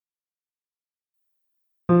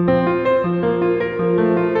Welcome,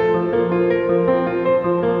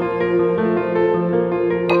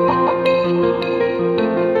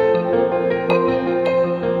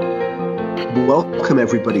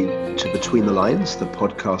 everybody, to Between the Lines, the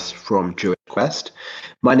podcast from Jewish Quest.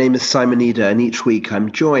 My name is Simon Eder, and each week I'm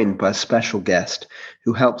joined by a special guest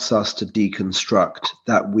who helps us to deconstruct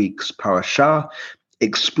that week's parashah,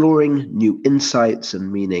 exploring new insights and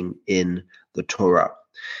meaning in the Torah.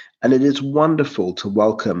 And it is wonderful to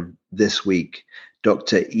welcome this week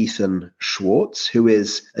Dr. Ethan Schwartz, who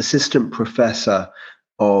is Assistant Professor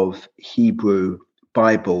of Hebrew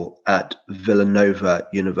Bible at Villanova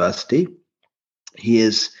University. He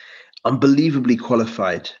is unbelievably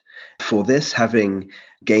qualified for this, having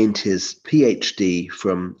gained his Ph.D.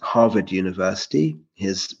 from Harvard University,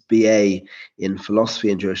 his BA in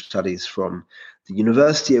Philosophy and Jewish Studies from the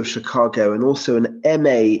University of Chicago, and also an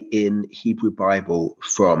MA in Hebrew Bible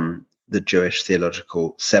from the Jewish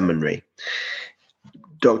Theological Seminary.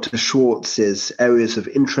 Dr. Schwartz's areas of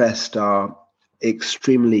interest are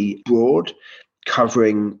extremely broad,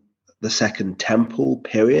 covering the Second Temple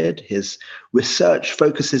period. His research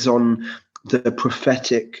focuses on the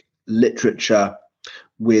prophetic literature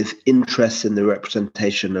with interest in the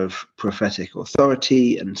representation of prophetic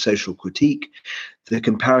authority and social critique, the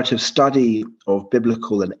comparative study of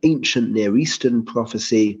biblical and ancient Near Eastern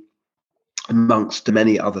prophecy, amongst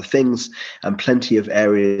many other things, and plenty of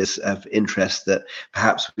areas of interest that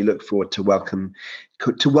perhaps we look forward to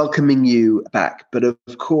welcoming you back. But of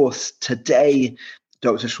course, today,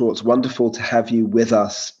 Dr. Schwartz, wonderful to have you with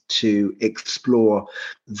us to explore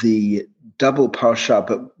the double parsha,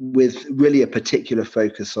 but with really a particular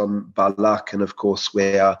focus on Balak. And of course,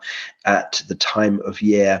 we are at the time of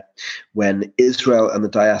year when Israel and the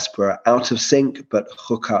diaspora are out of sync, but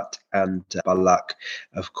Chukat and Balak,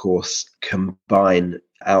 of course, combine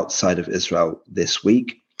outside of Israel this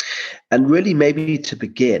week. And really, maybe to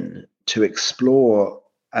begin to explore,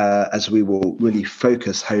 as we will really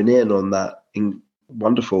hone in on that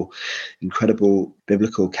wonderful, incredible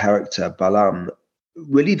biblical character, Balaam,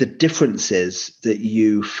 really the differences that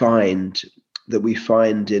we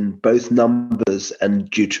find in both Numbers and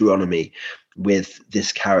Deuteronomy with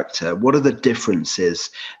this character. What are the differences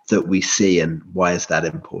that we see, and why is that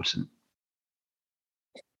important?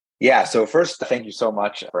 Yeah, so first, thank you so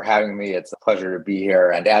much for having me. It's a pleasure to be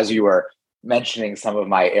here. And as you were mentioning some of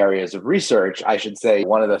my areas of research, I should say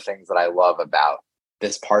one of the things that I love about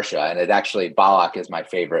this parsha, and it actually, Balak is my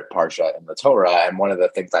favorite parsha in the Torah, and one of the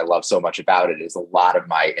things I love so much about it is a lot of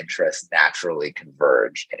my interests naturally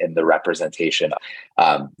converge in the representation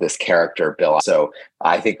of this character, Balaam. So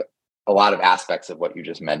I think a lot of aspects of what you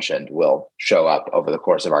just mentioned will show up over the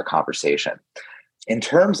course of our conversation. In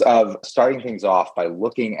terms of starting things off by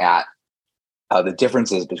looking at the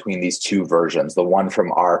differences between these two versions, the one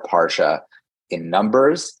from our parsha in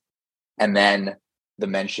Numbers, and then the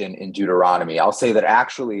mention in Deuteronomy, I'll say that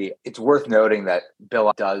actually it's worth noting that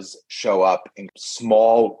Balaam does show up in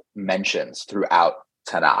small mentions throughout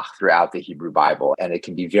Tanakh, throughout the Hebrew Bible. And it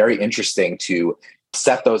can be very interesting to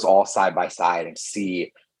set those all side by side and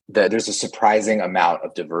see that there's a surprising amount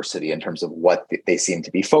of diversity in terms of what they seem to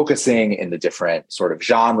be focusing in the different sort of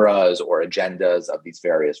genres or agendas of these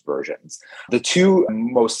various versions. The two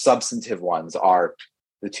most substantive ones are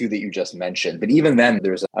the two that you just mentioned. But even then,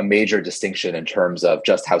 there's a major distinction in terms of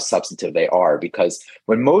just how substantive they are, because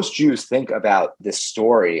when most Jews think about this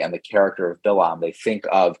story and the character of Balaam, they think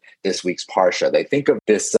of this week's parsha. They think of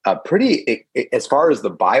this as far as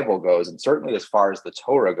the Bible goes, and certainly as far as the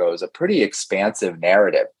Torah goes, a pretty expansive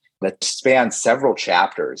narrative that spans several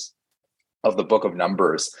chapters of the book of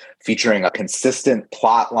Numbers, featuring a consistent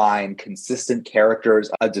plot line, consistent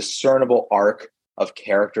characters, a discernible arc of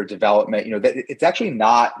character development. It's actually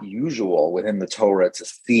not usual within the Torah to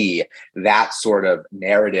see that sort of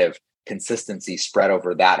narrative consistency spread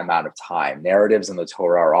over that amount of time. Narratives in the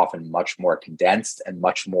Torah are often much more condensed and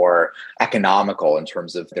much more economical in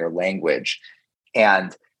terms of their language.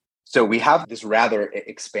 And so we have this rather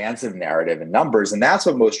expansive narrative in Numbers, and that's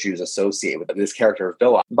what most Jews associate with this character of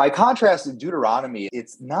Balaam. By contrast, in Deuteronomy,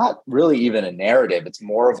 it's not really even a narrative. It's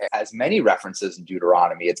more of, as many references in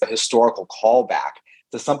Deuteronomy, it's a historical callback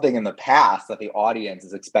to something in the past that the audience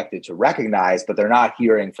is expected to recognize, but they're not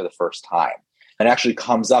hearing for the first time. It actually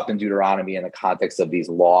comes up in Deuteronomy in the context of these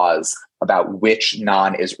laws about which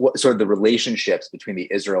sort of the relationships between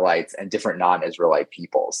the Israelites and different non-Israelite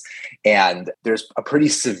peoples. And there's a pretty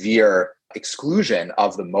severe exclusion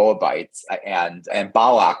of the Moabites, and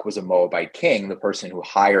Balak was a Moabite king, the person who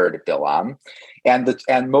hired Balaam. And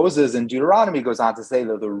Moses in Deuteronomy goes on to say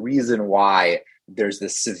that the reason why there's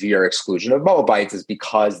this severe exclusion of Moabites is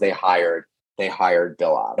because they hired they hired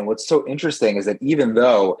Balaam. And what's so interesting is that even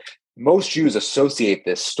though most Jews associate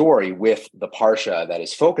this story with the Parsha that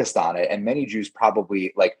is focused on it, and many Jews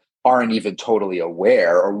probably aren't even totally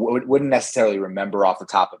aware or wouldn't necessarily remember off the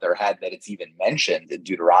top of their head that it's even mentioned in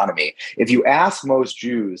Deuteronomy. If you ask most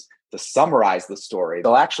Jews to summarize the story,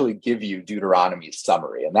 they'll actually give you Deuteronomy's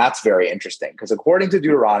summary. And that's very interesting because according to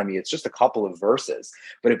Deuteronomy, it's just a couple of verses,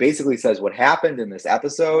 but it basically says what happened in this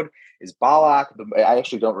episode is Balak. I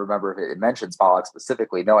actually don't remember if it mentions Balak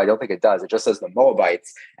specifically. No, I don't think it does. It just says the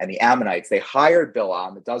Moabites and the Ammonites, they hired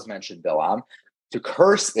Balaam, it does mention Balaam, to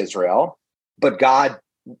curse Israel, but God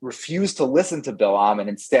refused to listen to Balaam and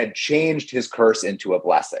instead changed his curse into a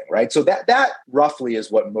blessing, right? So that roughly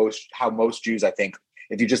is how most Jews, I think,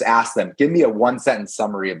 if you just ask them, give me a one-sentence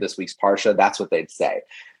summary of this week's Parsha, that's what they'd say.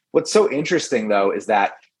 What's so interesting, though, is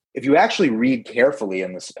that if you actually read carefully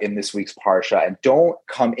in this week's Parsha and don't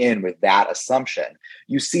come in with that assumption,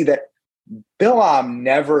 you see that Balaam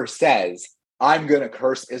never says, I'm going to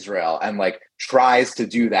curse Israel, and tries to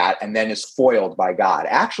do that and then is foiled by God.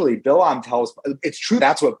 Actually, Balaam tells, it's true,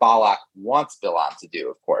 that's what Balak wants Balaam to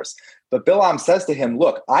do, of course. But Balaam says to him,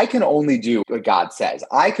 look, I can only do what God says.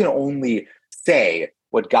 I can only say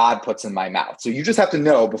what God puts in my mouth. So you just have to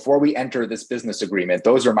know before we enter this business agreement,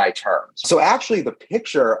 those are my terms. So actually the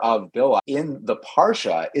picture of Balaam in the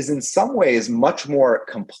Parsha is in some ways much more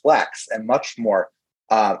complex and much more,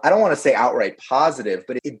 I don't want to say outright positive,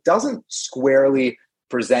 but it doesn't squarely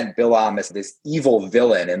present Balaam as this evil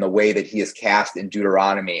villain in the way that he is cast in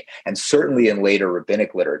Deuteronomy and certainly in later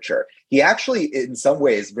rabbinic literature. He actually, in some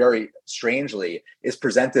ways, very strangely, is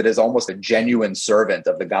presented as almost a genuine servant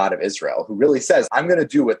of the God of Israel, who really says, I'm going to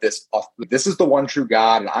do what this is the one true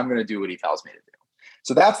God, and I'm going to do what he tells me to do.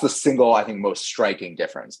 So that's the single, I think, most striking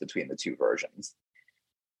difference between the two versions.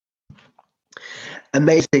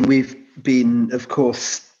 Amazing. We've been, of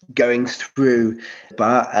course, going through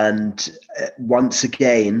and once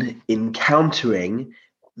again encountering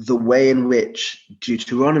the way in which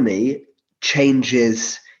Deuteronomy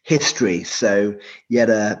changes history. So yet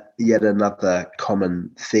another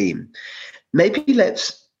common theme. Maybe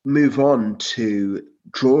let's move on to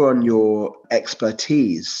draw on your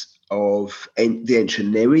expertise of the ancient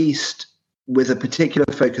Near East with a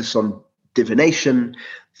particular focus on divination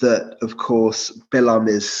that, of course, Balaam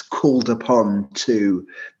is called upon to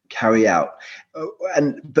carry out.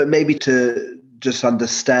 But maybe to just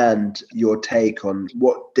understand your take on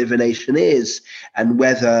what divination is and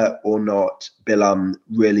whether or not Balaam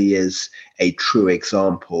really is a true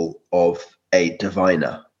example of a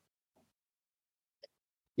diviner.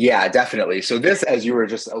 Yeah, definitely. So this, as you were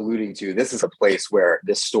just alluding to, this is a place where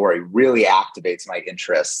this story really activates my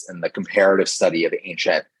interest in the comparative study of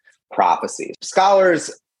ancient prophecy. Scholars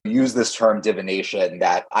use this term divination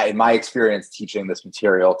that in my experience teaching this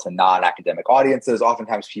material to non-academic audiences,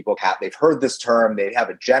 oftentimes they've heard this term, they have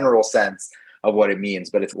a general sense of what it means,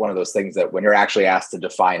 but it's one of those things that when you're actually asked to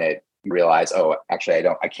define it, you realize, oh, actually,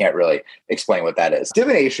 I can't really explain what that is.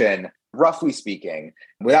 Divination, roughly speaking,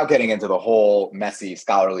 without getting into the whole messy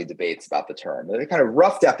scholarly debates about the term, the kind of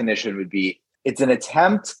rough definition would be, it's an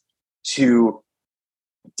attempt to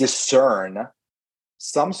discern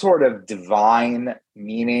some sort of divine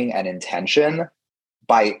meaning and intention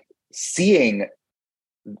by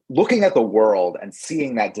looking at the world and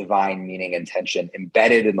seeing that divine meaning intention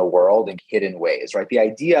embedded in the world in hidden ways, right? The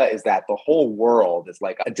idea is that the whole world is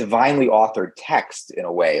like a divinely authored text in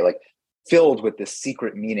a way, filled with this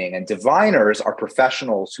secret meaning. And diviners are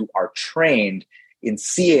professionals who are trained in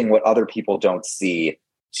seeing what other people don't see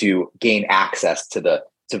to gain access to the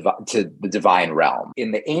divine realm.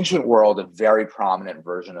 In the ancient world, a very prominent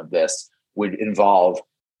version of this would involve,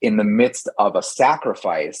 in the midst of a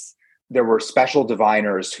sacrifice, there were special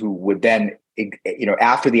diviners who would then,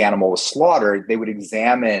 after the animal was slaughtered, they would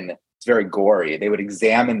examine, it's very gory, they would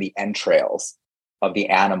examine the entrails of the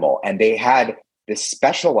animal. And they had this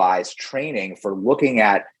specialized training for looking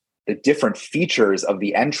at the different features of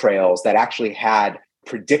the entrails that actually had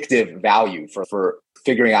predictive value for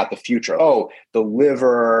figuring out the future. Oh, the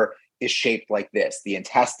liver is shaped like this. The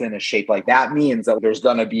intestine is shaped like that. Means that there's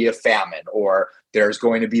going to be a famine or there's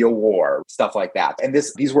going to be a war, stuff like that. And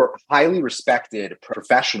these were highly respected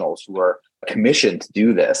professionals who were commissioned to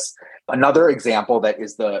do this. Another example that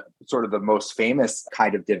is the sort of the most famous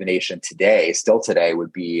kind of divination still today,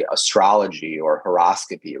 would be astrology or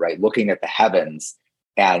horoscopy, right? Looking at the heavens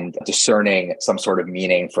and discerning some sort of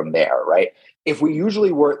meaning from there, right? If we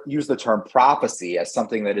usually use the term prophecy as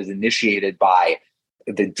something that is initiated by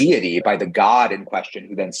the deity, by the God in question,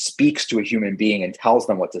 who then speaks to a human being and tells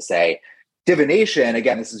them what to say, divination,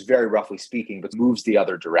 again, this is very roughly speaking, but moves the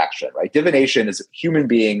other direction, right? Divination is human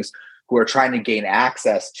beings who are trying to gain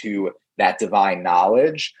access to that divine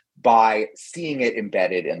knowledge by seeing it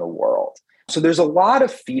embedded in the world. So there's a lot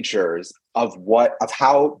of features of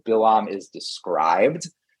how Balaam is described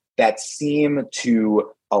that seem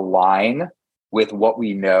to align with what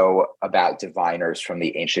we know about diviners from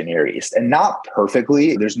the ancient Near East. And not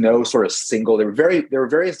perfectly. There's no sort of single, there were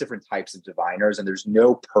various different types of diviners, and there's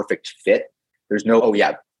no perfect fit. There's no, oh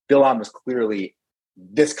yeah, Balaam was clearly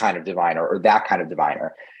this kind of diviner or that kind of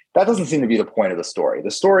diviner. That doesn't seem to be the point of the story.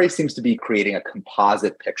 The story seems to be creating a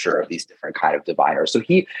composite picture of these different kind of diviners. So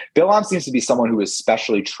Balaam seems to be someone who is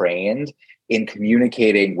specially trained in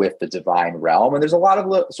communicating with the divine realm. And there's a lot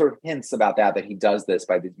of sort of hints about that he does this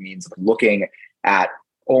by the means of looking at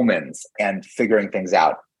omens and figuring things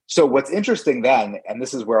out. So what's interesting then, and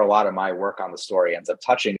this is where a lot of my work on the story ends up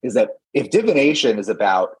touching, is that if divination is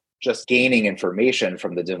about just gaining information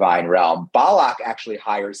from the divine realm, Balak actually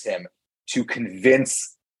hires him to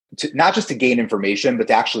convince, not just to gain information, but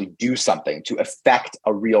to actually do something, to effect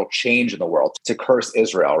a real change in the world, to curse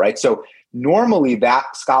Israel, right? So normally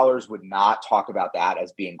that scholars would not talk about that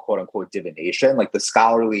as being quote unquote divination. Like the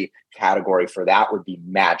scholarly category for that would be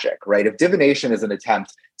magic, right? If divination is an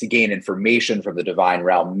attempt to gain information from the divine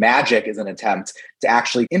realm, magic is an attempt to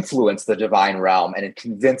actually influence the divine realm and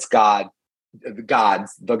convince the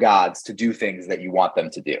gods to do things that you want them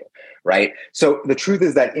to do, right? So the truth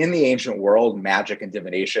is that in the ancient world, magic and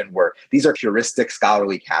divination these are heuristic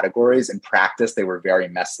scholarly categories. In practice, they were very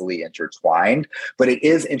messily intertwined. But it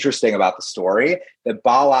is interesting about the story that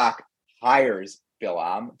Balak hires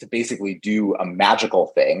Balaam to basically do a magical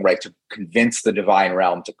thing, right? To convince the divine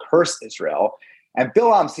realm to curse Israel. And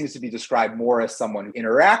Balaam seems to be described more as someone who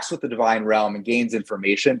interacts with the divine realm and gains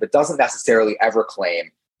information, but doesn't necessarily ever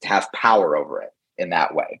claim to have power over it in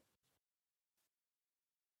that way.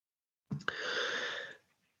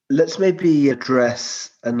 Let's maybe address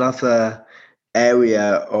another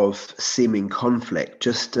area of seeming conflict,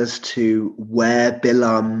 just as to where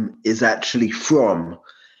Balaam is actually from.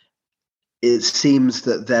 It seems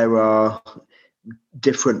that there are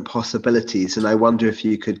different possibilities, and I wonder if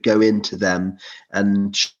you could go into them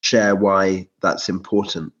and share why that's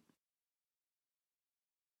important.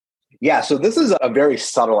 Yeah, so this is a very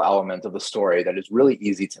subtle element of the story that is really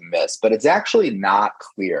easy to miss, but it's actually not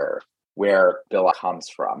clear where Balaam comes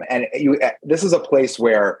from. And this is a place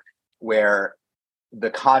where the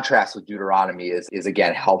contrast with Deuteronomy is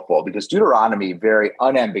again helpful, because Deuteronomy very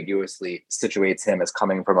unambiguously situates him as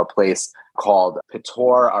coming from a place called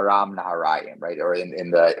Petor Aram Naharaim, right? Or in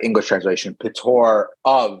the English translation, Petor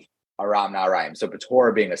of Aram Naharaim. So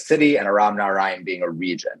Petor being a city and Aram Naharaim being a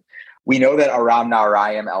region. We know that Aram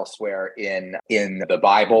Naharaim elsewhere in the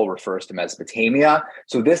Bible refers to Mesopotamia.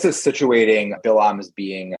 So this is situating Balaam as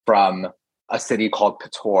being from a city called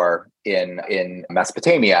Petor in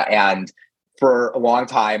Mesopotamia. And for a long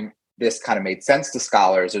time, this kind of made sense to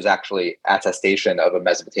scholars. There's actually attestation of a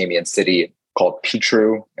Mesopotamian city called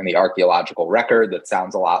Petru in the archaeological record that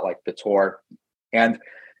sounds a lot like Petor. And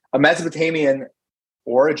a Mesopotamian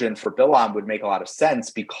origin for Balaam would make a lot of sense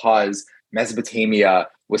because Mesopotamia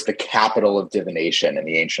was the capital of divination in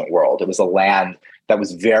the ancient world. It was a land that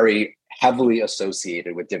was very heavily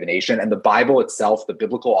associated with divination. And the Bible itself, the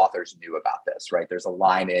biblical authors knew about this, right? There's a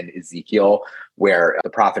line in Ezekiel where the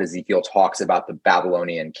prophet Ezekiel talks about the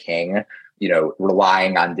Babylonian king,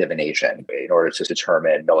 relying on divination in order to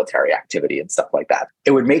determine military activity and stuff like that.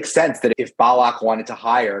 It would make sense that if Balak wanted to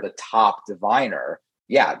hire the top diviner,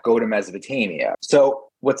 go to Mesopotamia. So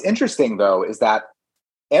what's interesting, though, is that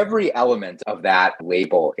every element of that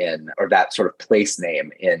label or that sort of place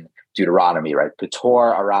name in Deuteronomy, right?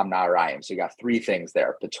 Petor, Aram, Naharaim. So you got three things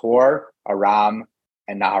there: Petor, Aram,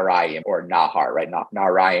 and Naharaim, or Nahar, right?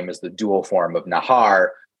 Naharaim is the dual form of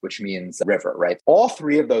Nahar, which means river, right? All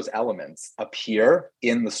three of those elements appear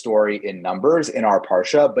in the story in Numbers in our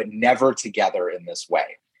Parsha, but never together in this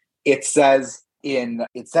way. It says in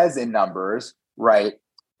Numbers, right,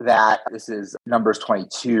 that this is Numbers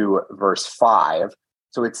 22, verse 5.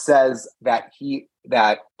 So it says that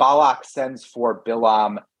Balak sends for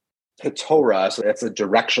Balaam Petorah. So that's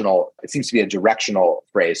it seems to be a directional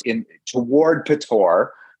phrase toward Petor,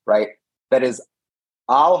 right? That is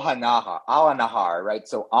al Nahar, right?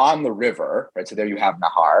 So on the river, right? So there you have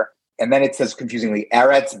Nahar. And then it says confusingly,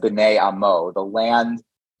 Eretz B'nai Amo,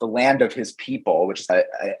 the land of his people, which is an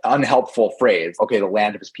unhelpful phrase. Okay, the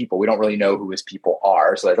land of his people. We don't really know who his people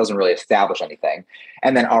are, so that doesn't really establish anything.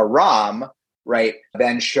 And then Aram, right,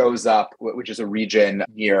 then shows up, which is a region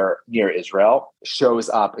near Israel, shows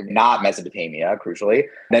up in not Mesopotamia, crucially,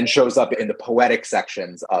 then shows up in the poetic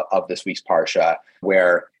sections of this week's Parsha,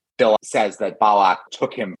 where Bill says that Balak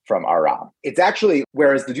took him from Aram. It's actually,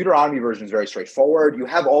 whereas the Deuteronomy version is very straightforward, you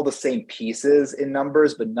have all the same pieces in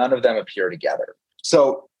Numbers, but none of them appear together.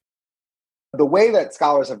 So the way that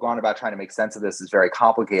scholars have gone about trying to make sense of this is very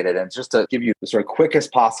complicated. And just to give you the sort of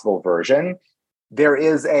quickest possible version, there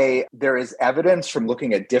is evidence from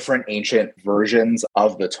looking at different ancient versions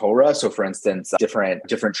of the Torah. So for instance, different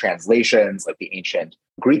translations, like the ancient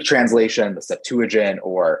Greek translation, the Septuagint,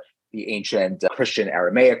 or the ancient Christian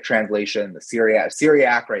Aramaic translation, the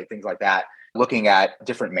Syriac, right? Things like that. Looking at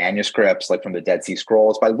different manuscripts, like from the Dead Sea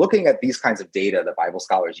Scrolls. By looking at these kinds of data that Bible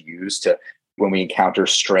scholars use to, when we encounter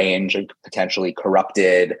strange and potentially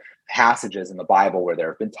corrupted passages in the Bible where there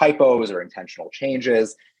have been typos or intentional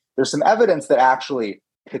changes, there's some evidence that actually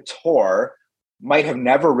Petor might have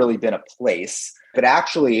never really been a place, but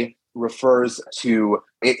actually refers to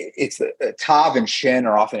it's Tav and Shin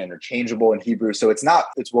are often interchangeable in Hebrew. So it's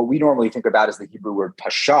what we normally think about as the Hebrew word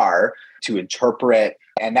pashar, to interpret,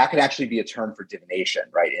 and that could actually be a term for divination,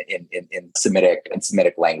 right? In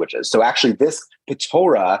Semitic languages. So actually, this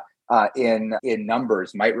Petorah in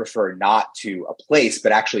Numbers might refer not to a place,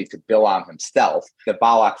 but actually to Balaam himself. That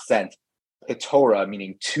Balak sent Petorah,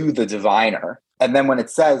 meaning to the diviner. And then when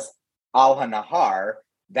it says Al HaNahar,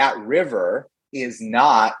 that river is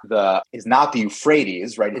not the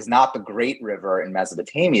Euphrates, right? Is not the great river in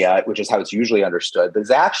Mesopotamia, which is how it's usually understood, but it's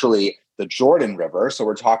actually the Jordan River. So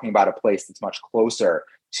we're talking about a place that's much closer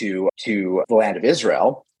to the land of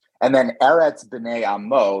Israel. And then Eretz B'nai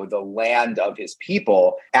Ammo, the land of his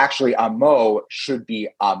people, actually Ammo should be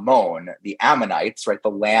Ammon, the Ammonites, right?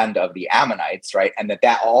 The land of the Ammonites, right? And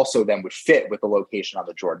that also then would fit with the location on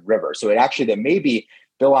the Jordan River. So it actually, then maybe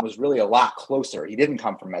Balaam was really a lot closer. He didn't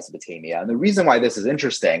come from Mesopotamia. And the reason why this is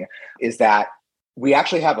interesting is that we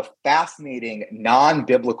actually have a fascinating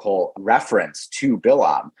non-biblical reference to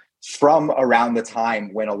Balaam from around the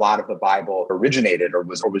time when a lot of the Bible originated or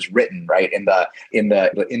was written, right, in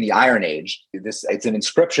the Iron Age. It's an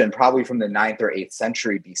inscription probably from the 9th or 8th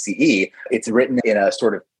century BCE. It's written in a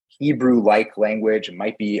sort of Hebrew-like language. It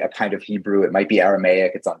might be a kind of Hebrew. It might be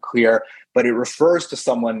Aramaic. It's unclear. But it refers to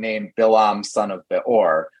someone named Balaam, son of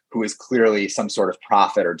Beor, who is clearly some sort of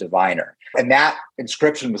prophet or diviner. And that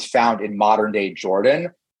inscription was found in modern-day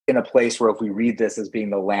Jordan, in a place where if we read this as being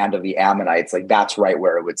the land of the Ammonites, like that's right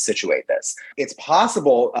where it would situate this. It's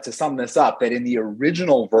possible, to sum this up, that in the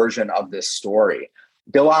original version of this story,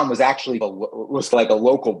 Balaam was like a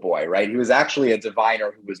local boy, right? He was actually a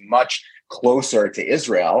diviner who was much closer to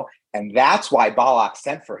Israel. And that's why Balak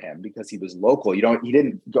sent for him, because he was local. He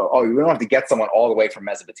didn't go, oh, you don't have to get someone all the way from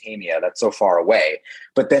Mesopotamia. That's so far away.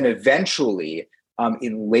 But then eventually,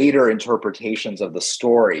 in later interpretations of the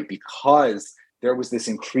story, because there was this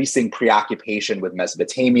increasing preoccupation with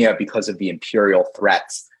Mesopotamia because of the imperial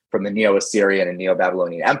threats from the Neo-Assyrian and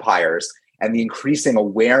Neo-Babylonian empires, and the increasing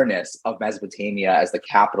awareness of Mesopotamia as the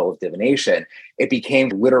capital of divination, it became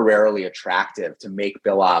literarily attractive to make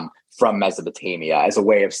Balaam from Mesopotamia as a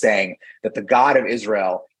way of saying that the God of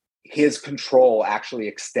Israel, his control actually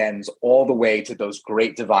extends all the way to those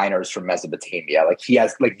great diviners from Mesopotamia.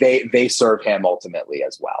 They serve him ultimately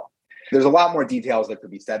as well. There's a lot more details that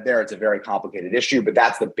could be said there. It's a very complicated issue, but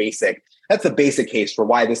that's the basic case for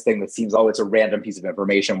why this thing that seems, oh, it's a random piece of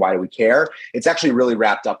information, why do we care? It's actually really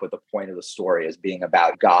wrapped up with the point of the story as being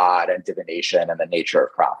about God and divination and the nature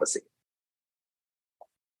of prophecy.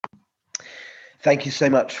 Thank you so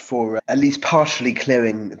much for at least partially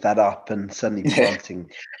clearing that up and certainly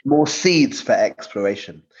planting more seeds for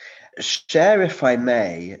exploration. Share, if I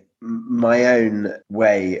may, my own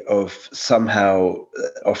way of somehow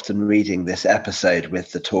often reading this episode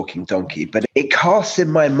with the talking donkey, but it casts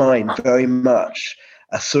in my mind very much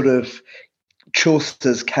a sort of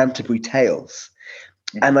Chaucer's Canterbury Tales.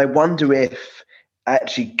 And I wonder if,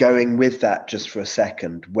 actually going with that just for a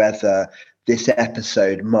second, whether this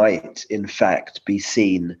episode might in fact be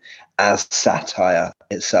seen as satire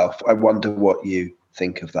itself. I wonder what you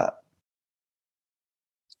think of that.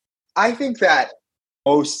 I think that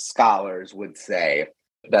most scholars would say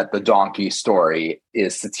that the donkey story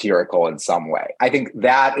is satirical in some way. I think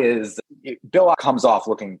that Bill comes off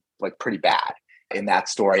looking like pretty bad in that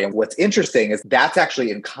story. And what's interesting is that's actually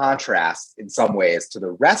in contrast in some ways to the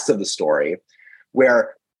rest of the story,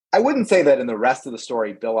 where I wouldn't say that in the rest of the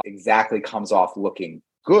story, Bill exactly comes off looking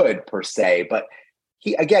good per se, but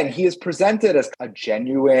he is presented as a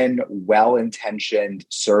genuine, well-intentioned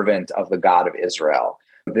servant of the God of Israel.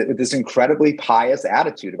 This incredibly pious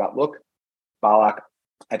attitude about, look, Balak,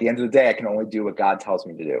 at the end of the day, I can only do what God tells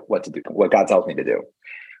me to do, what God tells me to do.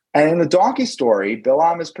 And in the donkey story,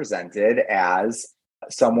 Balaam is presented as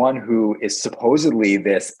someone who is supposedly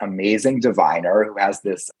this amazing diviner who has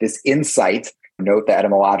this insight. Note the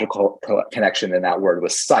etymological connection in that word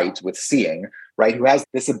was sight, with seeing, right? Who has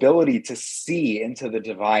this ability to see into the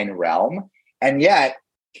divine realm, and yet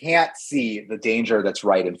can't see the danger that's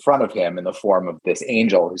right in front of him in the form of this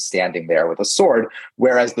angel who's standing there with a sword,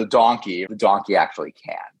 whereas the donkey actually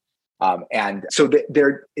can. And so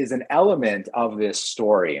there is an element of this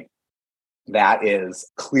story that is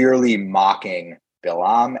clearly mocking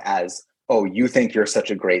Balaam as, oh, you think you're such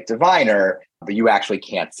a great diviner, but you actually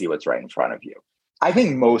can't see what's right in front of you. I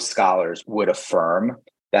think most scholars would affirm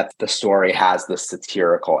that the story has this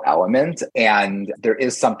satirical element, and there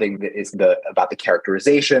is something that is about the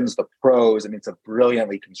characterizations, the prose. I mean, it's a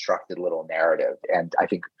brilliantly constructed little narrative, and I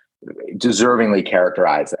think deservingly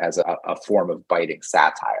characterized as a form of biting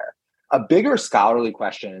satire. A bigger scholarly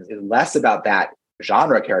question is less about that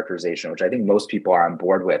genre characterization, which I think most people are on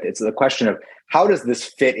board with. It's the question of how does this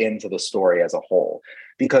fit into the story as a whole?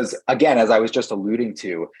 Because again, as I was just alluding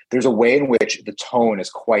to, there's a way in which the tone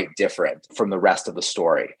is quite different from the rest of the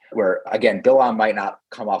story, where again, Balaam might not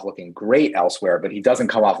come off looking great elsewhere, but he doesn't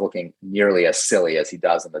come off looking nearly as silly as he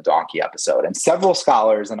does in the donkey episode. And several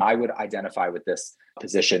scholars, and I would identify with this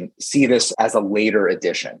position, see this as a later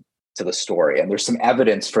addition to the story. And there's some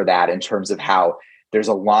evidence for that in terms of how there's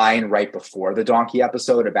a line right before the donkey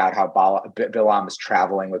episode about how Balaam is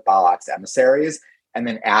traveling with Balak's emissaries. And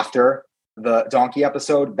then after the donkey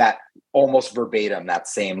episode, that almost verbatim, that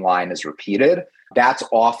same line is repeated. That's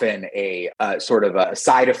often a sort of a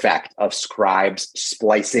side effect of scribes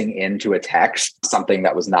splicing into a text something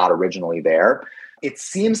that was not originally there. It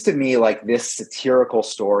seems to me like this satirical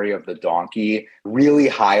story of the donkey really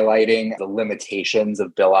highlighting the limitations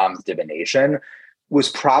of Balaam's divination was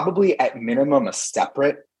probably at minimum a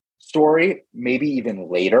separate story, maybe even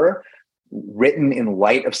later, written in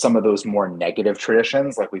light of some of those more negative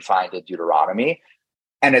traditions like we find in Deuteronomy.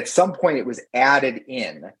 And at some point it was added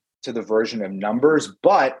in to the version of Numbers,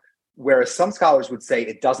 but whereas some scholars would say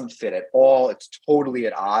it doesn't fit at all, it's totally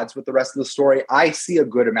at odds with the rest of the story, I see a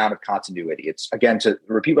good amount of continuity. It's, again, to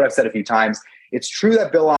repeat what I've said a few times, it's true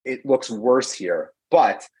that Balaam, it looks worse here,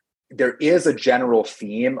 but there is a general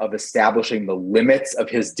theme of establishing the limits of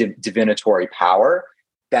his divinatory power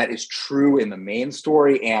that is true in the main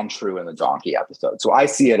story and true in the donkey episode. So I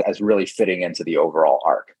see it as really fitting into the overall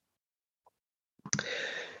arc.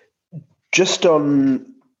 Just on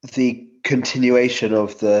the continuation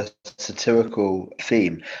of the satirical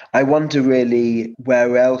theme, I wonder really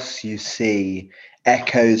where else you see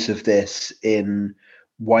echoes of this in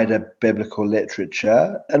wider biblical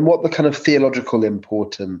literature and what the kind of theological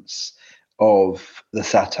importance of the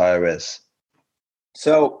satire is.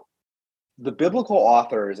 So the biblical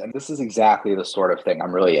authors, and this is exactly the sort of thing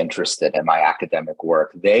I'm really interested in my academic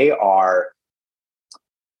work, they are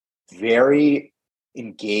very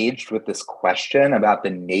engaged with this question about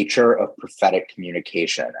the nature of prophetic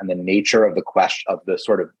communication and the nature of the question of the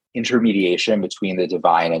sort of intermediation between the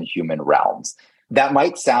divine and human realms. That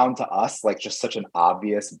might sound to us like just such an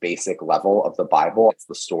obvious basic level of the Bible. It's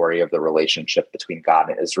the story of the relationship between God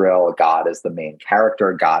and Israel. God is the main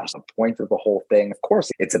character. God is the point of the whole thing. Of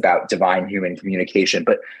course, it's about divine human communication,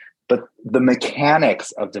 but the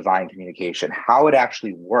mechanics of divine communication, how it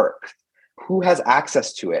actually works, who has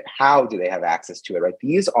access to it, how do they have access to it, right?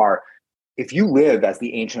 These are, if you live as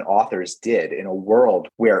the ancient authors did in a world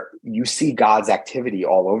where you see God's activity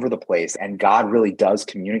all over the place and God really does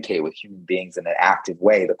communicate with human beings in an active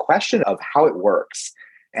way, the question of how it works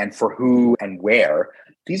and for who and where,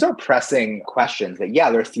 these are pressing questions that, yeah,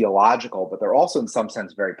 they're theological, but they're also in some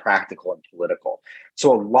sense very practical and political.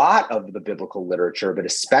 So a lot of the biblical literature, but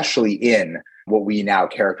especially in what we now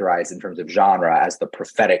characterize in terms of genre as the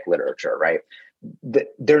prophetic literature, right?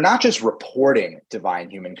 They're not just reporting divine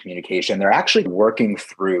human communication, they're actually working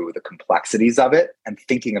through the complexities of it and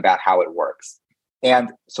thinking about how it works.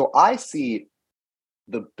 And so I see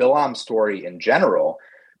the Balaam story in general,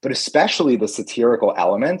 but especially the satirical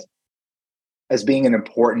element, as being an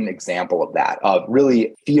important example of that, of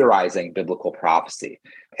really theorizing biblical prophecy.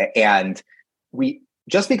 And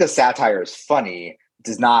just because satire is funny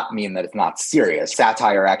does not mean that it's not serious.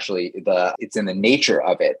 Satire actually, it's in the nature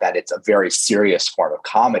of it that it's a very serious form of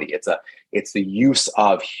comedy. It's the use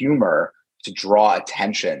of humor to draw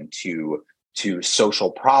attention to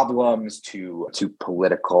social problems, to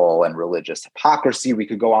political and religious hypocrisy. We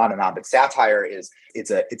could go on and on, but satire it's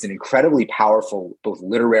an incredibly powerful both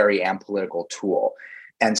literary and political tool.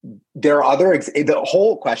 And there are the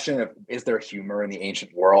whole question of, is there humor in the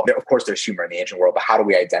ancient world? Of course, there's humor in the ancient world, but how do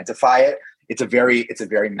we identify it? it's a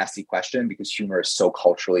very messy question because humor is so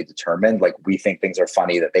culturally determined. Like we think things are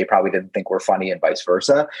funny that they probably didn't think were funny and vice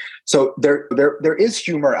versa. So there is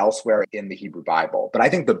humor elsewhere in the Hebrew Bible. But I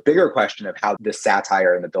think the bigger question of how this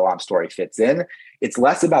satire in the Balaam story fits in, it's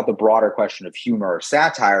less about the broader question of humor or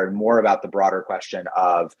satire and more about the broader question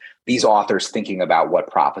of these authors thinking about what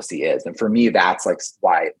prophecy is. And for me, that's like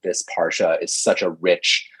why this Parsha is such a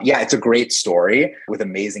rich, it's a great story with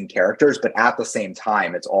amazing characters, but at the same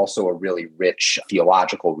time, it's also a really rich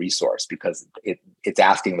theological resource because it's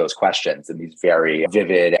asking those questions in these very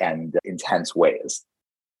vivid and intense ways.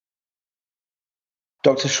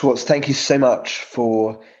 Dr. Schwartz, thank you so much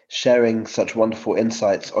for sharing such wonderful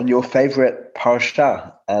insights on your favorite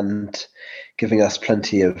Parsha and giving us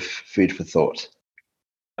plenty of food for thought.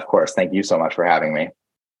 Of course. Thank you so much for having me.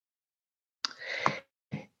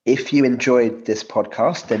 If you enjoyed this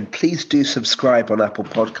podcast, then please do subscribe on Apple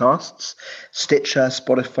Podcasts, Stitcher,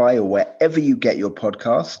 Spotify, or wherever you get your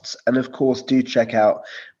podcasts. And of course, do check out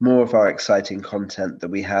more of our exciting content that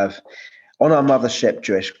we have on our mothership,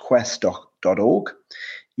 jewishquest.org.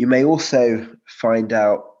 You may also find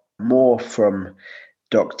out more from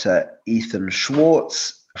Dr. Ethan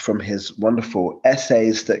Schwartz from his wonderful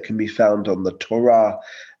essays that can be found on the Torah.com,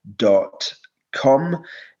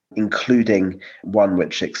 including one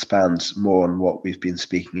which expands more on what we've been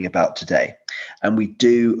speaking about today. And we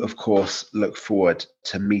do, of course, look forward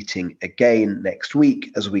to meeting again next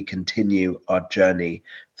week as we continue our journey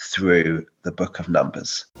through the Book of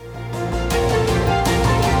Numbers.